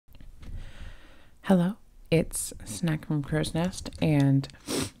Hello, it's Snack from Crow's Nest, and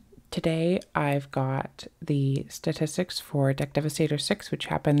today I've got the statistics for Deck Devastators 6, which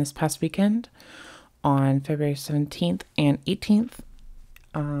happened this past weekend on February 17th and 18th.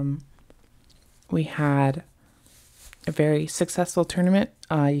 We had a very successful tournament.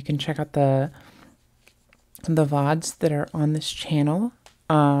 You can check out the VODs that are on this channel.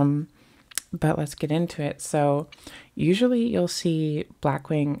 But let's get into it. So usually you'll see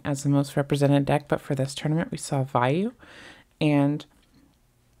Blackwing as the most represented deck, but for this tournament we saw Vayu, and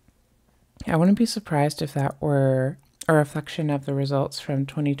I wouldn't be surprised if that were a reflection of the results from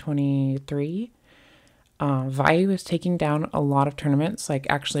 2023. Vayu is taking down a lot of tournaments, like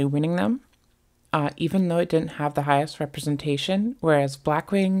actually winning them, even though it didn't have the highest representation, whereas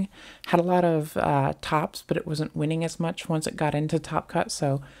Blackwing had a lot of tops, but it wasn't winning as much once it got into Top Cut.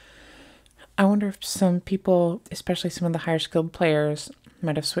 So I wonder if some people, especially some of the higher skilled players,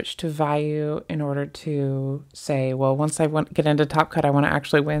 might have switched to Vayu in order to say, well, once I get into Top Cut, I want to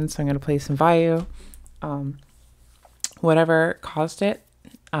actually win, so I'm going to play some Vayu. Whatever caused it,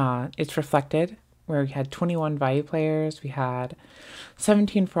 it's reflected, where we had 21 Vayu players, we had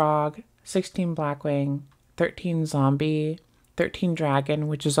 17 Frog, 16 Blackwing, 13 Zombie, 13 Dragon,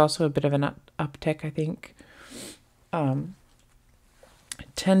 which is also a bit of an uptick, I think.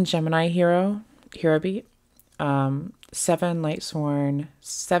 10 Gemini Hero Beat, 7 Lightsworn,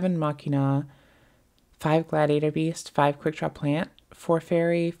 7 Machina, 5 Gladiator Beast, 5 Quick Draw Plant, 4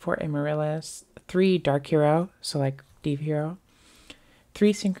 Fairy, 4 Amaryllis, 3 Dark Hero, so like Div Hero,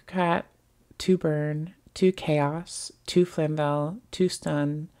 3 Synchrocat, 2 Burn, 2 Chaos, 2 Flamvel, 2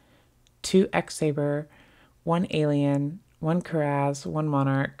 Stun, 2 X-Saber, 1 Alien, 1 Karaz, 1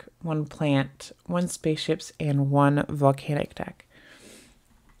 Monarch, 1 Plant, 1 Spaceships, and 1 Volcanic deck.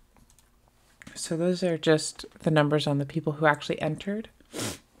 So those are just the numbers on the people who actually entered.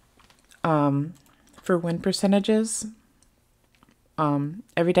 For win percentages,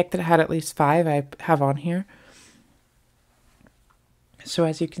 every deck that had at least 5 I have on here. So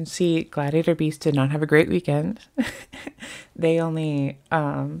as you can see, Gladiator Beast did not have a great weekend. They only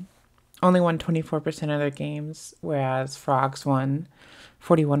won 24% of their games, whereas Frogs won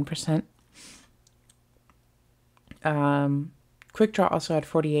 41%. Quick Draw also had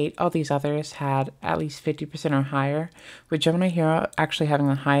 48. All these others had at least 50% or higher, with Gemini Hero actually having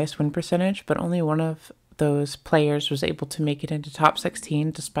the highest win percentage, but only one of those players was able to make it into top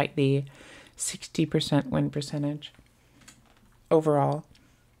 16 despite the 60% win percentage overall.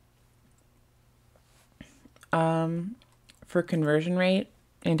 For conversion rate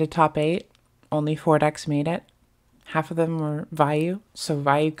into top 8, only 4 decks made it. Half of them were Vayu, so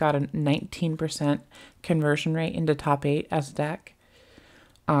Vayu got a 19% conversion rate into top 8 as a deck.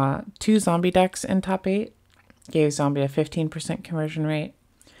 2 Zombie decks in top 8 gave Zombie a 15% conversion rate.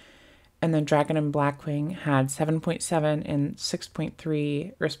 And then Dragon and Blackwing had 7.7 and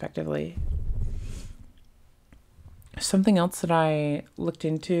 6.3 respectively. Something else that I looked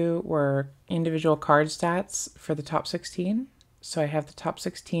into were individual card stats for the top 16. So I have the top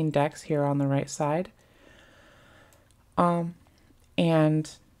 16 decks here on the right side.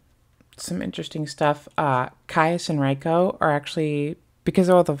 And some interesting stuff. Caius and Raikou are actually, because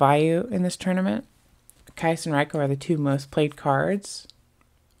of all the Vayu in this tournament, Caius and Raikou are the 2 most played cards.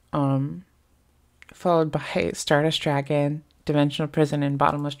 Followed by Stardust Dragon, Dimensional Prison, and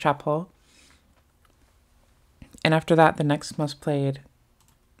Bottomless Trap Hole. And after that, the next most played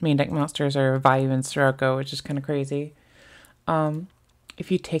main deck monsters are Vayu and Sirocco, which is kind of crazy. If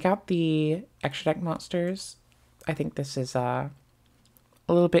you take out the extra deck monsters, I think this is a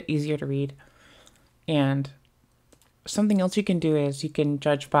little bit easier to read. And something else you can do is you can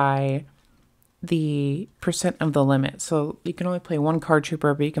judge by the percent of the limit. So you can only play 1 card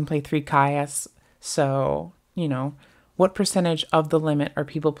trooper, but you can play 3 Caius. So, you know, what percentage of the limit are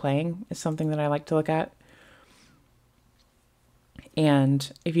people playing is something that I like to look at.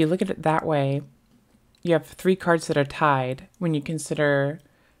 And if you look at it that way, you have 3 cards that are tied when you consider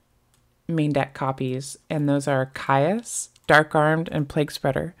main deck copies, and those are Caius, Dark Armed, and Plague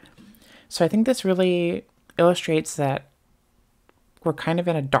Spreader. So I think this really illustrates that we're kind of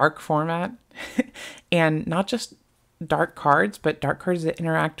in a dark format, and not just dark cards, but dark cards that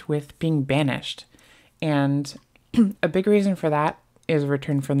interact with being banished. And a big reason for that is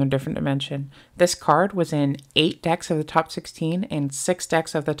Return from the Different Dimension. This card was in 8 decks of the top 16 and 6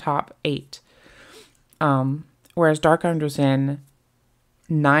 decks of the top 8. Whereas Dark Armed was in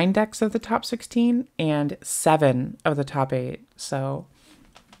 9 decks of the top 16 and 7 of the top 8. So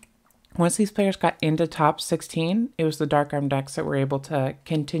once these players got into top 16, it was the Dark Arm decks that were able to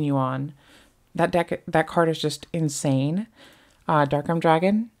continue on. That card is just insane. Dark Arm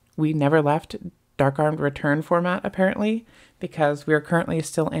Dragon, we never left Dark Armed Return format, apparently, because we're currently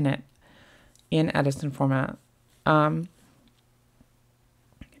still in it, in Edison format. Not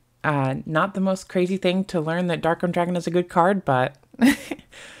the most crazy thing to learn that Dark Armed Dragon is a good card, but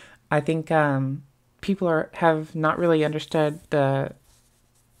I think people have not really understood the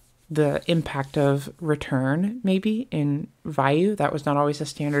impact of return, maybe, in Vayu. That was not always a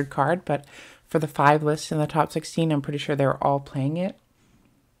standard card, but for the 5 lists in the top 16, I'm pretty sure they were all playing it.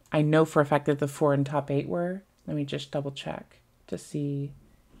 I know for a fact that the 4 in top 8 were. Let me just double check to see.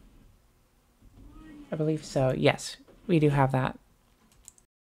 I believe so. Yes, we do have that.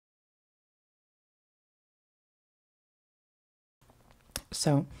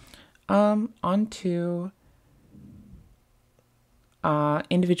 So, on to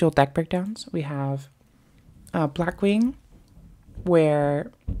individual deck breakdowns. We have Blackwing,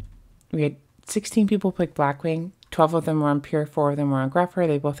 where we had 16 people pick Blackwing. 12 of them were on Pure, 4 of them were on Gruffer.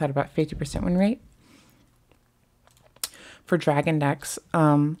 They both had about 50% win rate. For Dragon decks,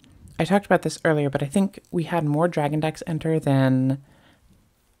 I talked about this earlier, but I think we had more Dragon decks enter than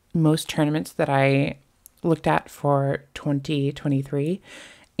most tournaments that I looked at for 2023.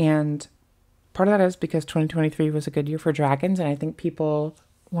 And part of that is because 2023 was a good year for Dragons, and I think people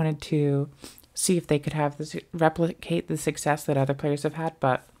wanted to see if they could have this, replicate the success that other players have had.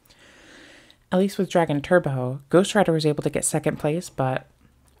 But at least with Dragon Turbo, Ghost Rider was able to get second place, but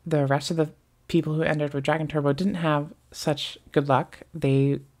the rest of the people who entered with Dragon Turbo didn't have such good luck.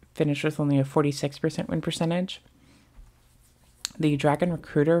 They finished with only a 46% win percentage. The Dragon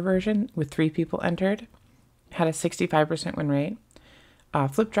Recruiter version, with 3 people entered, had a 65% win rate.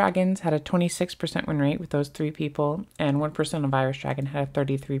 Flip Dragons had a 26% win rate with those 3 people, and 1 person on Virus Dragon had a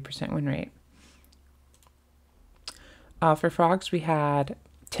 33% win rate. For Frogs, we had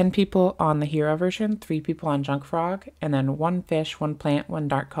 10 people on the Hero version, 3 people on Junk Frog, and then 1 Fish, 1 Plant, 1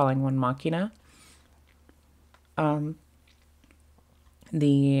 Dark Calling, 1 Machina.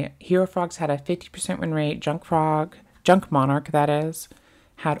 The Hero Frogs had a 50% win rate. Junk Monarch, that is,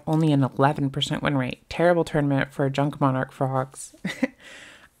 had only an 11% win rate. Terrible tournament for Junk Monarch Frogs.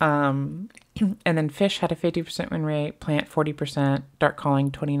 And then Fish had a 50% win rate, Plant 40%, Dark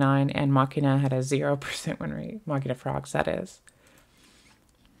Calling 29%, and Machina had a 0% win rate. Machina Frogs, that is.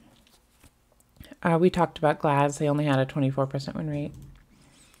 We talked about Glads. They only had a 24% win rate.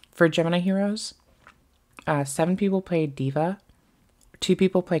 For Gemini Heroes, 7 people played Diva, 2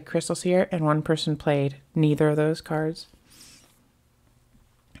 people played Crystal Seer, and 1 person played neither of those cards.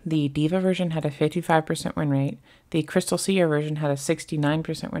 The Diva version had a 55% win rate. The Crystal Seer version had a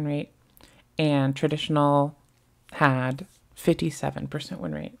 69% win rate. And Traditional had 57%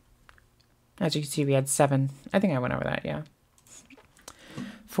 win rate. As you can see, we had 7. I think I went over that, yeah.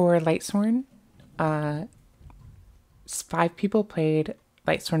 For Lightsworn, 5 people played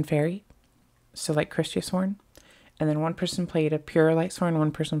Lightsworn Fairy, so like Christiasworn. And then 1 person played a Pure Lightsworn,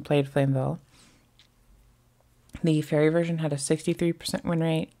 1 person played Flameville. The Fairy version had a 63% win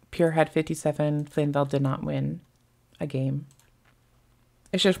rate. Pure had 57%. Flameville did not win a game.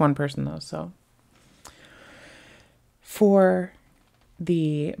 It's just 1 person though, so. For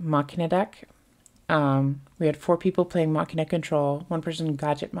the Machina deck, we had 4 people playing Machina Control, 1 person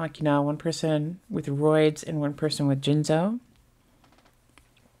Gadget Machina, 1 person with Roids, and 1 person with Jinzo.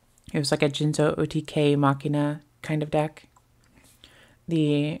 It was like a Jinzo OTK Machina kind of deck.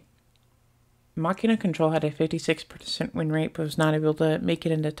 The Machina Control had a 56% win rate, but was not able to make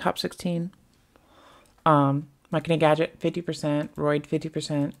it into top 16. Machina Gadget, 50%, Roid,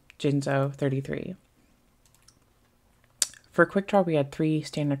 50%, Jinzo, 33%. For Quick Draw, we had 3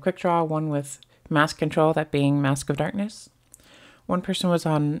 standard Quick Draw, 1 with Mask Control, that being Mask of Darkness. 1 person was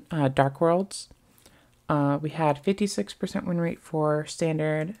on Dark Worlds. We had 56% win rate for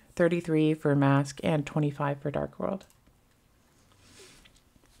Standard, 33% for Mask, and 25% for Dark World.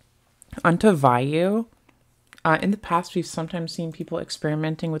 Onto Vayu. In the past, we've sometimes seen people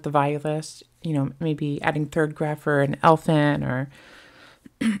experimenting with the Vayu list, you know, maybe adding Third Grapher and Elfin, or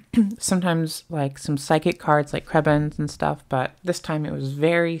sometimes like some psychic cards like Krebens and stuff, but this time it was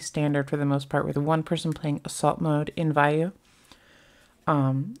very standard for the most part, with 1 person playing Assault mode in Vayu.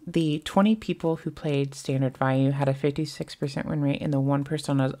 The 20 people who played Standard Vayu had a 56% win rate, and the 1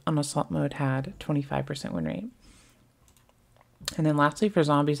 person on Assault mode had 25% win rate. And then lastly, for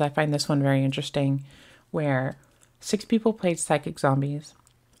Zombies, I find this one very interesting, where 6 people played Psychic Zombies,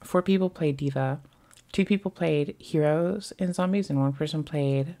 4 people played Diva, 2 people played Heroes in Zombies, and 1 person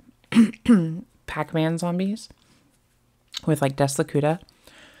played Pac-Man Zombies with like Deslakuta.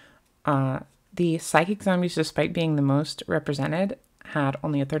 The Psychic Zombies, despite being the most represented, had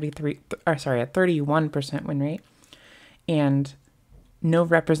only a 31% win rate, and no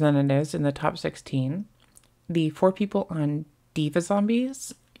representatives in the top 16. The 4 people on Diva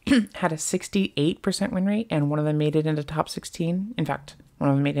Zombies had a 68% win rate, and one of them made it into top 16. In fact, one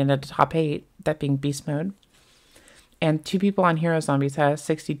of them made it into top 8, that being Beast Mode. And 2 people on Hero Zombies had a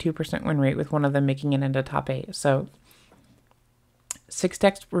 62% win rate, with one of them making it into top 8. So 6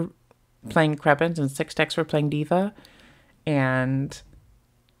 decks were playing Krebins and 6 decks were playing Diva. And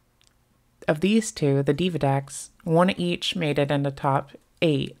of these 2, the Diva decks, 1 each made it into top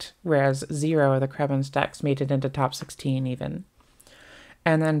 8, whereas 0 of the Krebins decks made it into top 16 even.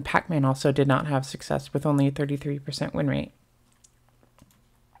 And then Pac-Man also did not have success, with only a 33% win rate.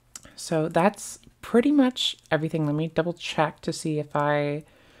 So that's pretty much everything. Let me double check to see if I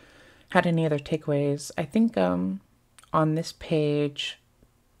had any other takeaways. I think on this page,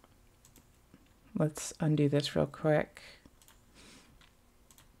 let's undo this real quick.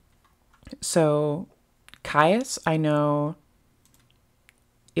 So Caius, I know,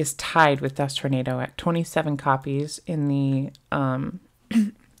 is tied with Dust Tornado at 27 copies in the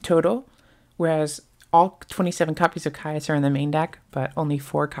total, whereas all 27 copies of Caius are in the main deck, but only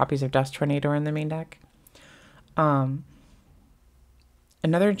 4 copies of Dust Tornado are in the main deck. Another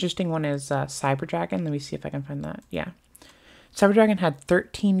interesting one is Cyber Dragon. Let me see if I can find that. Yeah. Cyber Dragon had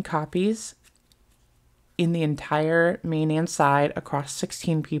 13 copies in the entire main and side across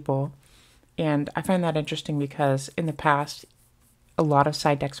 16 people. And I find that interesting because in the past, a lot of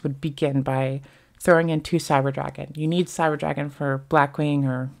side decks would begin by throwing in 2 Cyber Dragon. You need Cyber Dragon for Blackwing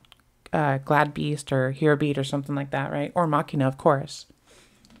or Glad Beast or Hero Beat or something like that, right? Or Machina, of course.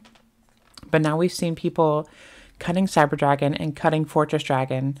 But now we've seen people cutting Cyber Dragon and cutting Fortress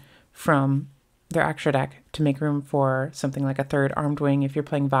Dragon from their extra deck to make room for something like a 3rd Armed Wing if you're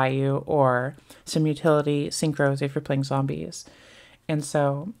playing Vayu, or some utility synchros if you're playing zombies. And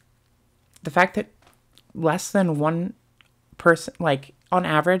so the fact that less than one person, like on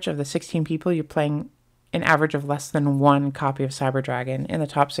average of the 16 people, you're playing an average of less than 1 copy of Cyber Dragon in the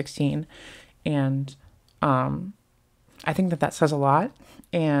top 16. And I think that says a lot.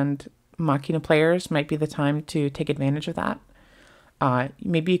 And Machina players might be the time to take advantage of that.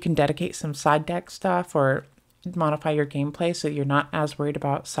 Maybe you can dedicate some side deck stuff or modify your gameplay so you're not as worried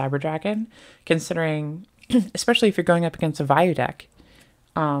about Cyber Dragon, considering, especially if you're going up against a Vayu deck.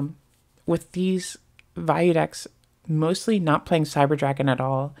 With these Vayu decks mostly not playing Cyber Dragon at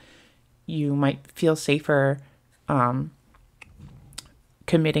all, you might feel safer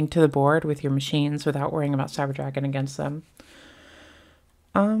committing to the board with your machines without worrying about Cyber Dragon against them.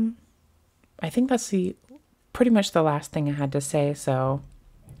 I think that's pretty much the last thing I had to say. So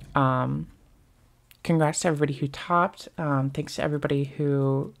congrats to everybody who topped. Thanks to everybody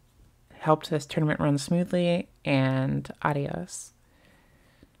who helped this tournament run smoothly, and adios.